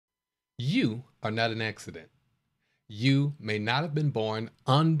You are not an accident. You may not have been born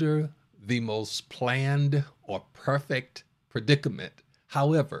under the most planned or perfect predicament.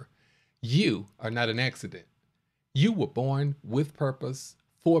 However, you are not an accident. You were born with purpose,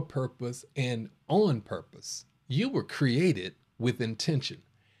 for purpose, and on purpose. You were created with intention.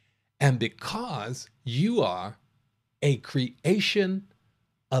 And because you are a creation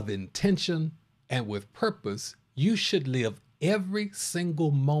of intention and with purpose, you should live every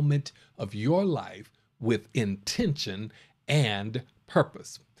single moment of your life with intention and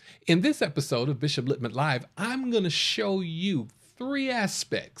purpose. In this episode of Bishop Litman Live, I'm going to show you three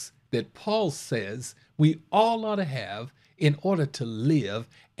aspects that Paul says we all ought to have in order to live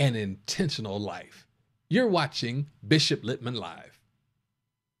an intentional life. You're watching Bishop Litman Live.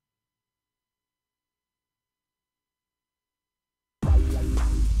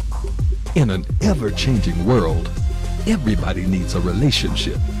 In an ever-changing world, everybody needs a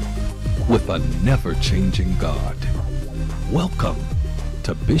relationship with a never-changing God. Welcome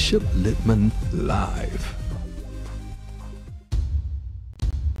to Bishop Litman Live.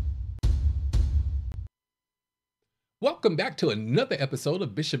 Welcome back to another episode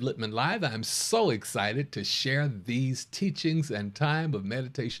of Bishop Litman Live. I'm so excited to share these teachings and time of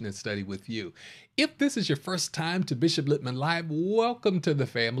meditation and study with you. If this is your first time to Bishop Litman Live, welcome to the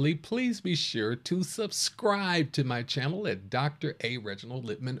family. Please be sure to subscribe to my channel at Dr. A. Reginald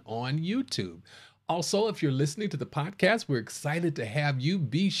Litman on YouTube. Also, if you're listening to the podcast, we're excited to have you.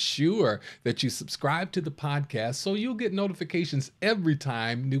 Be sure that you subscribe to the podcast so you'll get notifications every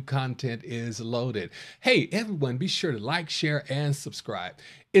time new content is loaded. Hey, everyone, be sure to like, share, and subscribe.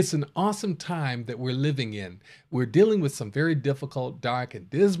 It's an awesome time that we're living in. We're dealing with some very difficult, dark, and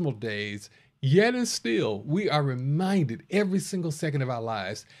dismal days. Yet and still, we are reminded every single second of our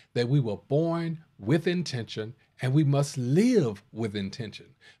lives that we were born with intention and we must live with intention.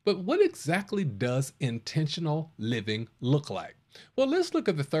 But what exactly does intentional living look like? Well, let's look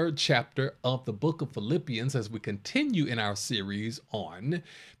at the third chapter of the book of Philippians as we continue in our series on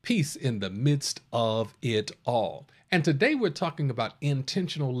peace in the midst of it all. And today we're talking about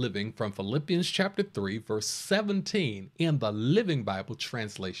intentional living from Philippians chapter 3, verse 17 in the Living Bible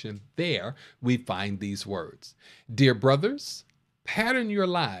translation. There we find these words. Dear brothers, pattern your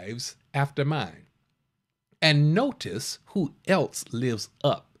lives after mine, and notice who else lives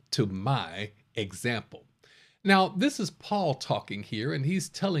up to my example. Now, this is Paul talking here, and he's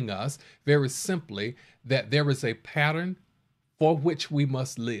telling us very simply that there is a pattern for which we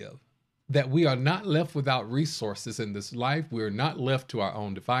must live, that we are not left without resources in this life. We are not left to our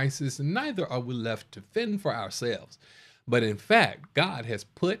own devices, and neither are we left to fend for ourselves. But in fact, God has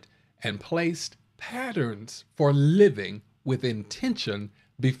put and placed patterns for living with intention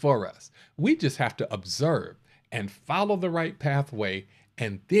before us. We just have to observe and follow the right pathway,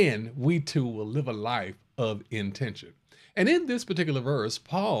 and then we too will live a life of intention. And in this particular verse,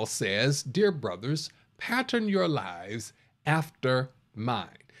 Paul says, dear brothers, pattern your lives after mine.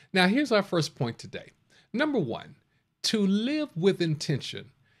 Now, here's our first point today. Number one, to live with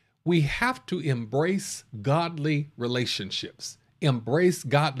intention, we have to embrace godly relationships. Embrace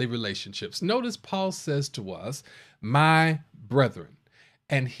godly relationships. Notice Paul says to us, my brethren.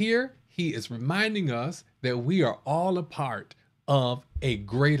 And here he is reminding us that we are all a part of a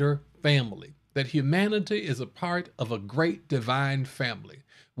greater family, that humanity is a part of a great divine family.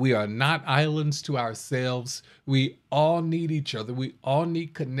 We are not islands to ourselves. We all need each other. We all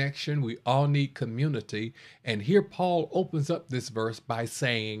need connection. We all need community. And here Paul opens up this verse by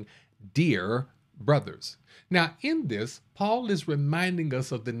saying, dear brothers. Now, in this, Paul is reminding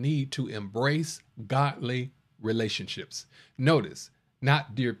us of the need to embrace godly relationships. Notice,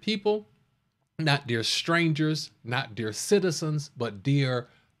 not dear people, not dear strangers, not dear citizens, but dear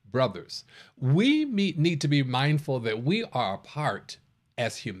brothers. We need to be mindful that we are a part,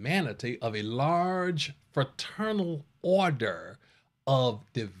 as humanity, of a large fraternal order of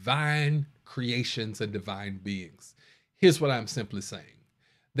divine creations and divine beings. Here's what I'm simply saying,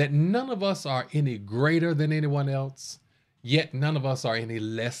 that none of us are any greater than anyone else, yet none of us are any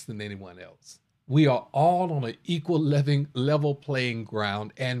less than anyone else. We are all on an equal level playing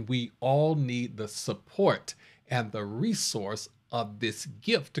ground, and we all need the support and the resource of this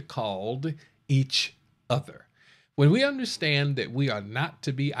gift called each other. When we understand that we are not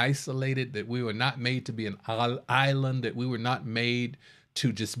to be isolated, that we were not made to be an island, that we were not made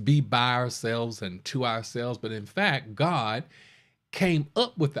to just be by ourselves and to ourselves, but in fact, God came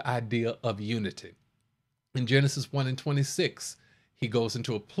up with the idea of unity. In Genesis 1:26, he goes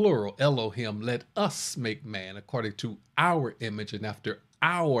into a plural, Elohim, let us make man according to our image and after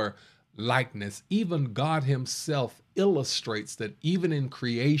our likeness. Even God himself illustrates that even in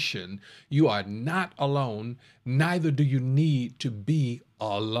creation, you are not alone, neither do you need to be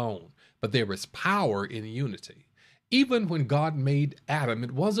alone. But there is power in unity. Even when God made Adam,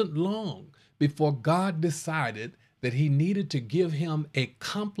 it wasn't long before God decided that he needed to give him a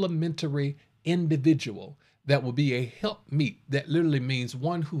complementary individual that will be a helpmeet. That literally means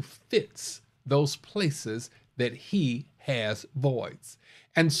one who fits those places that he has voids.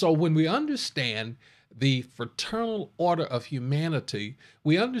 And so when we understand the fraternal order of humanity,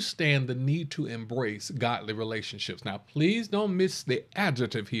 we understand the need to embrace godly relationships. Now, please don't miss the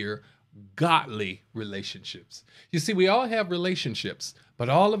adjective here, godly relationships. You see, we all have relationships, but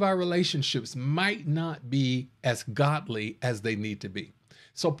all of our relationships might not be as godly as they need to be.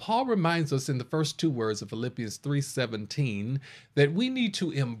 So Paul reminds us in the first two words of Philippians 3:17 that we need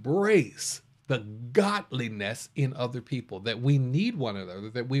to embrace the godliness in other people, that we need one another,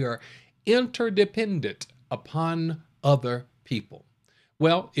 that we are interdependent upon other people.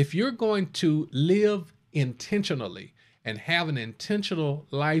 Well, if you're going to live intentionally and have an intentional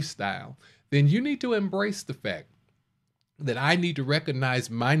lifestyle, then you need to embrace the fact that I need to recognize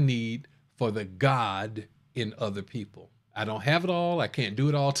my need for the God in other people. I don't have it all. I can't do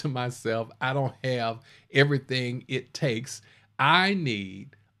it all to myself. I don't have everything it takes. I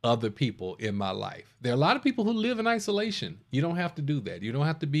need other people in my life. There are a lot of people who live in isolation. You don't have to do that. You don't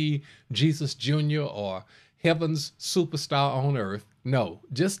have to be Jesus Jr. or heaven's superstar on earth. No,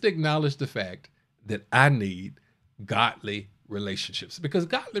 just acknowledge the fact that I need godly relationships, because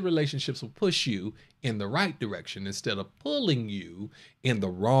godly relationships will push you in the right direction instead of pulling you in the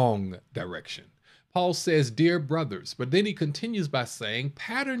wrong direction. Paul says, dear brothers, but then he continues by saying,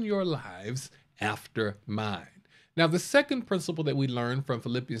 pattern your lives after mine. Now, the second principle that we learn from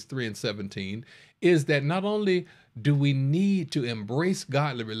Philippians 3:17 is that not only do we need to embrace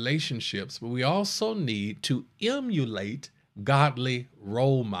godly relationships, but we also need to emulate godly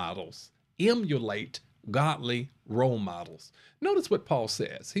role models. Emulate godly role models. Notice what Paul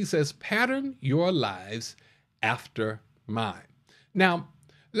says. He says, pattern your lives after mine. Now,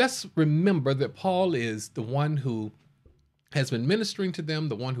 let's remember that Paul is the one who has been ministering to them,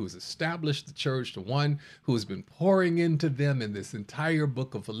 the one who has established the church, the one who has been pouring into them in this entire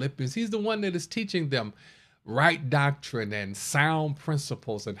book of Philippians. He's the one that is teaching them right doctrine and sound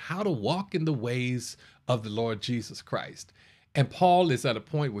principles and how to walk in the ways of the Lord Jesus Christ. And Paul is at a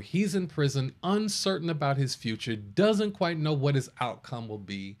point where he's in prison, uncertain about his future, doesn't quite know what his outcome will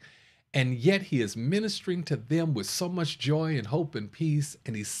be. And yet he is ministering to them with so much joy and hope and peace.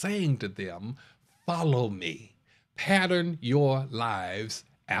 And he's saying to them, follow me. Pattern your lives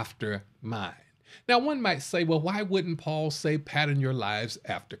after mine. Now, one might say, well, why wouldn't Paul say pattern your lives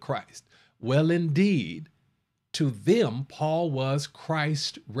after Christ? Well, indeed, to them, Paul was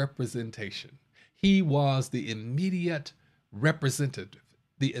Christ's representation. He was the immediate representative,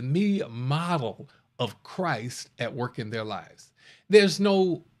 the immediate model of Christ at work in their lives. There's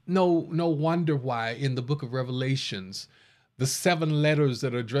no wonder why in the book of Revelations, the 7 letters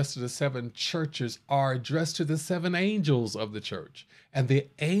that are addressed to the 7 churches are addressed to the 7 angels of the church. And the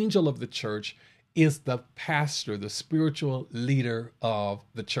angel of the church is the pastor, the spiritual leader of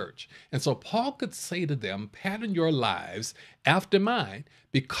the church. And so Paul could say to them, pattern your lives after mine,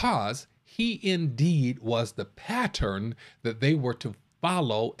 because he indeed was the pattern that they were to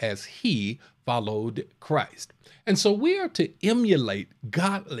follow as he followed Christ. And so we are to emulate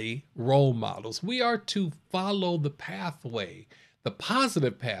godly role models. We are to follow the pathway, the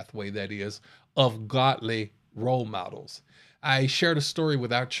positive pathway, that is, of godly role models. I shared a story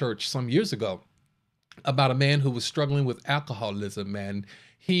with our church some years ago about a man who was struggling with alcoholism, and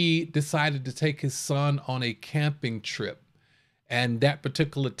he decided to take his son on a camping trip. And that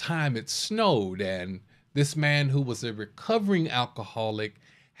particular time it snowed, and this man, who was a recovering alcoholic,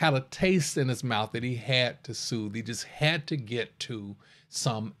 had a taste in his mouth that he had to soothe. He just had to get to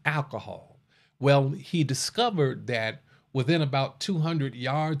some alcohol. Well, he discovered that within about 200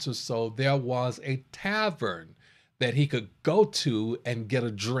 yards or so, there was a tavern that he could go to and get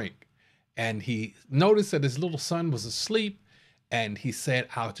a drink. And he noticed that his little son was asleep, and he said,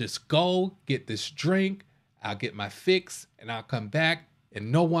 I'll just go get this drink, I'll get my fix, and I'll come back,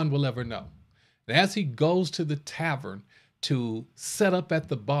 and no one will ever know. And as he goes to the tavern to set up at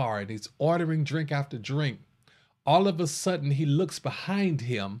the bar, and he's ordering drink after drink, all of a sudden he looks behind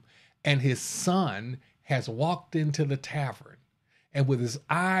him, and his son has walked into the tavern. And with his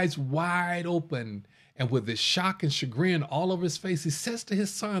eyes wide open and with his shock and chagrin all over his face, he says to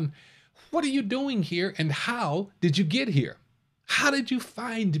his son, what are you doing here, and how did you get here? How did you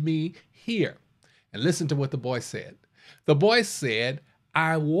find me here? And listen to what the boy said. The boy said,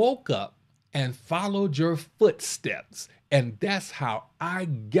 I woke up and followed your footsteps, and that's how I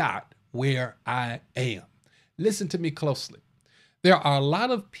got where I am. Listen to me closely. There are a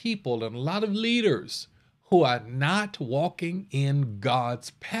lot of people and a lot of leaders who are not walking in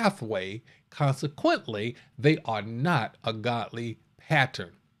God's pathway. Consequently, they are not a godly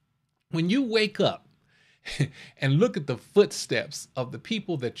pattern. When you wake up and look at the footsteps of the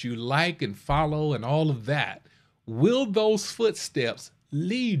people that you like and follow and all of that, will those footsteps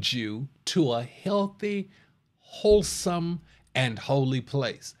lead you to a healthy, wholesome, and holy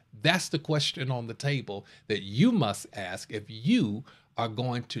place? That's the question on the table that you must ask if you are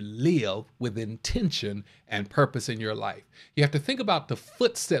going to live with intention and purpose in your life. You have to think about the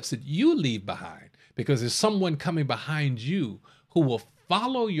footsteps that you leave behind, because there's someone coming behind you who will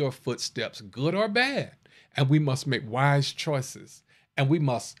follow your footsteps, good or bad. And we must make wise choices, and we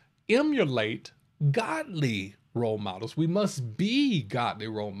must emulate godly role models. We must be godly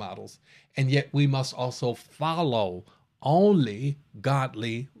role models, and yet we must also follow only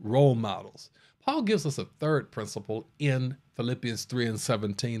godly role models. Paul gives us a third principle in Philippians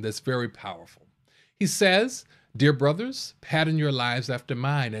 3:17 that's very powerful. He says, "Dear brothers, pattern your lives after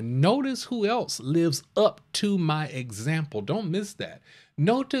mine, and notice who else lives up to my example." Don't miss that.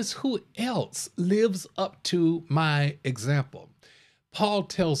 Notice who else lives up to my example. Paul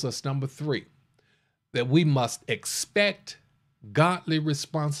tells us, number 3, that we must expect godly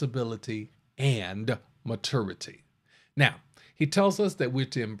responsibility and maturity. Now, he tells us that we're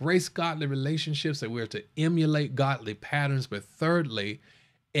to embrace godly relationships, that we're to emulate godly patterns, but thirdly,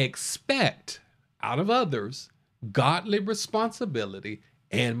 expect out of others godly responsibility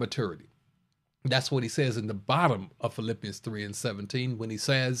and maturity. That's what he says in the bottom of Philippians 3:17 when he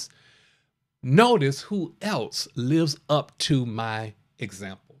says, "Notice who else lives up to my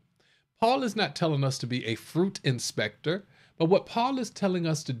example." Paul is not telling us to be a fruit inspector, but what Paul is telling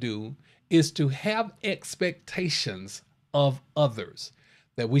us to do is to have expectations of others,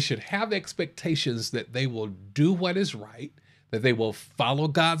 that we should have expectations that they will do what is right, that they will follow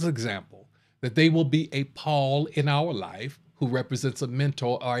God's example, that they will be a Paul in our life who represents a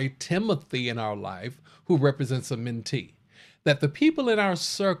mentor, or a Timothy in our life who represents a mentee, that the people in our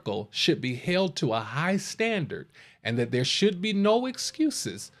circle should be held to a high standard, and that there should be no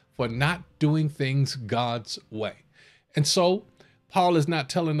excuses for not doing things God's way. And so Paul is not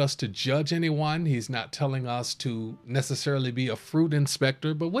telling us to judge anyone. He's not telling us to necessarily be a fruit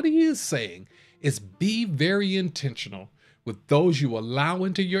inspector, but what he is saying is be very intentional with those you allow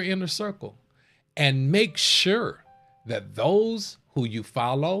into your inner circle, and make sure that those who you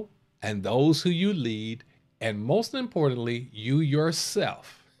follow and those who you lead, and most importantly, you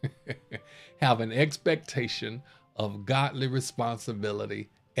yourself, have an expectation of godly responsibility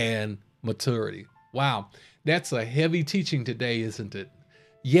and maturity. Wow, that's a heavy teaching today, isn't it?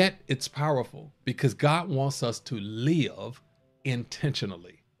 Yet it's powerful, because God wants us to live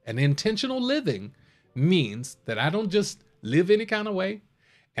intentionally. And intentional living means that I don't just live any kind of way,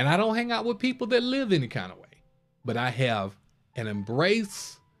 and I don't hang out with people that live any kind of way, but I have an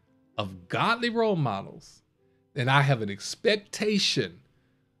embrace of godly role models, and I have an expectation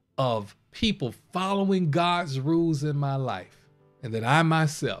of people following God's rules in my life, and that I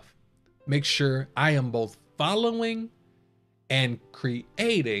myself make sure I am both following and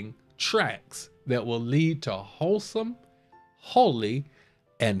creating tracks that will lead to wholesome, holy,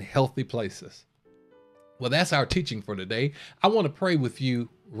 and healthy places. Well, that's our teaching for today. I want to pray with you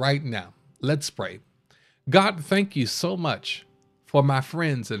right now. Let's pray. God, thank you so much for my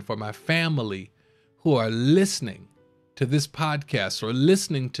friends and for my family who are listening to this podcast or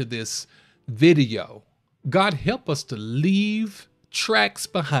listening to this video. God, help us to leave tracks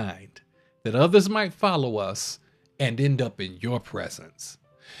behind that others might follow us and end up in your presence.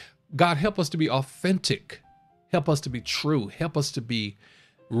 God, help us to be authentic. Help us to be true. Help us to be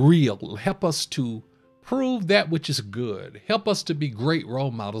real. Help us to prove that which is good. Help us to be great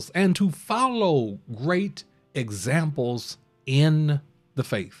role models and to follow great examples in the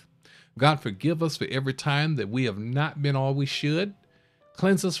faith. God, forgive us for every time that we have not been all we should.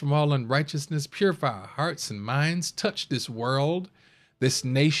 Cleanse us from all unrighteousness. Purify our hearts and minds. Touch this world, this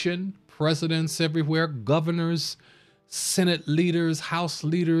nation, presidents everywhere, governors, Senate leaders, House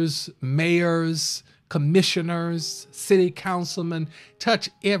leaders, mayors, commissioners, city councilmen. Touch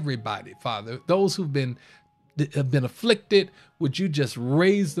everybody, Father. Those who've been afflicted, would you just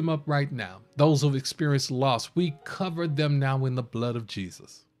raise them up right now? Those who've experienced loss, we cover them now in the blood of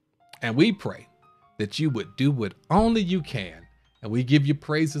Jesus. And we pray that you would do what only you can. And we give you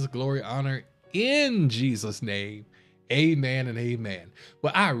praises, glory, honor in Jesus' name. Amen and amen.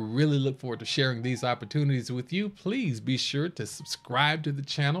 Well, I really look forward to sharing these opportunities with you. Please be sure to subscribe to the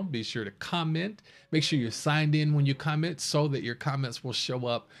channel. Be sure to comment. Make sure you're signed in when you comment so that your comments will show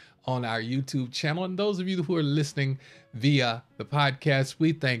up on our YouTube channel. And those of you who are listening via the podcast,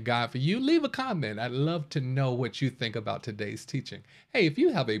 we thank God for you. Leave a comment. I'd love to know what you think about today's teaching. Hey, if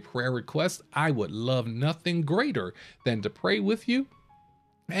you have a prayer request, I would love nothing greater than to pray with you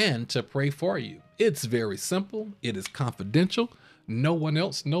and to pray for you. It's very simple. It is confidential. No one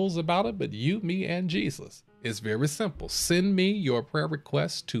else knows about it but you, me, and Jesus. It's very simple. Send me your prayer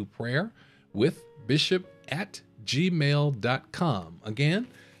request to prayerwithbishop@gmail.com. Again,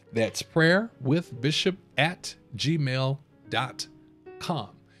 that's prayerwithbishop@gmail.com.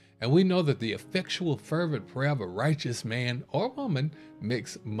 And we know that the effectual, fervent prayer of a righteous man or woman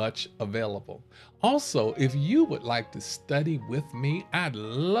makes much available. Also, if you would like to study with me, I'd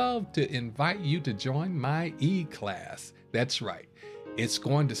love to invite you to join my e-class. That's right. It's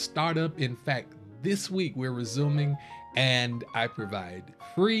going to start up. In fact, this week we're resuming, and I provide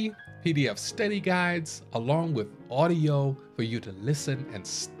free PDF study guides along with audio for you to listen and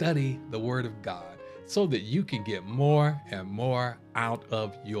study the Word of God, so that you can get more and more out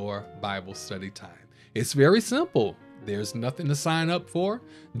of your Bible study time. It's very simple. There's nothing to sign up for.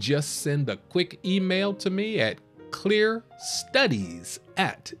 Just send a quick email to me at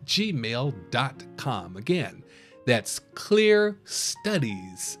clearstudies@gmail.com. Again, that's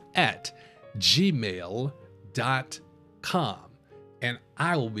clearstudies@gmail.com. And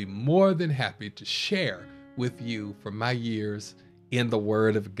I will be more than happy to share with you from my years in the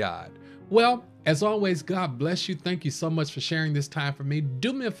Word of God. Well, as always, God bless you. Thank you so much for sharing this time for me.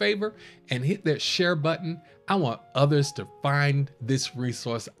 Do me a favor and hit that share button. I want others to find this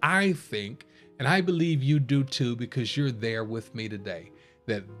resource. I think, and I believe you do too, because you're there with me today,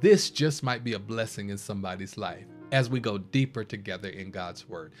 that this just might be a blessing in somebody's life as we go deeper together in God's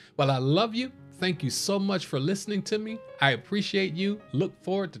Word. Well, I love you. Thank you so much for listening to me. I appreciate you. Look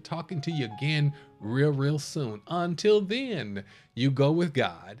forward to talking to you again real soon. Until then, you go with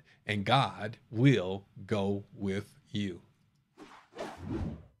God, and God will go with you.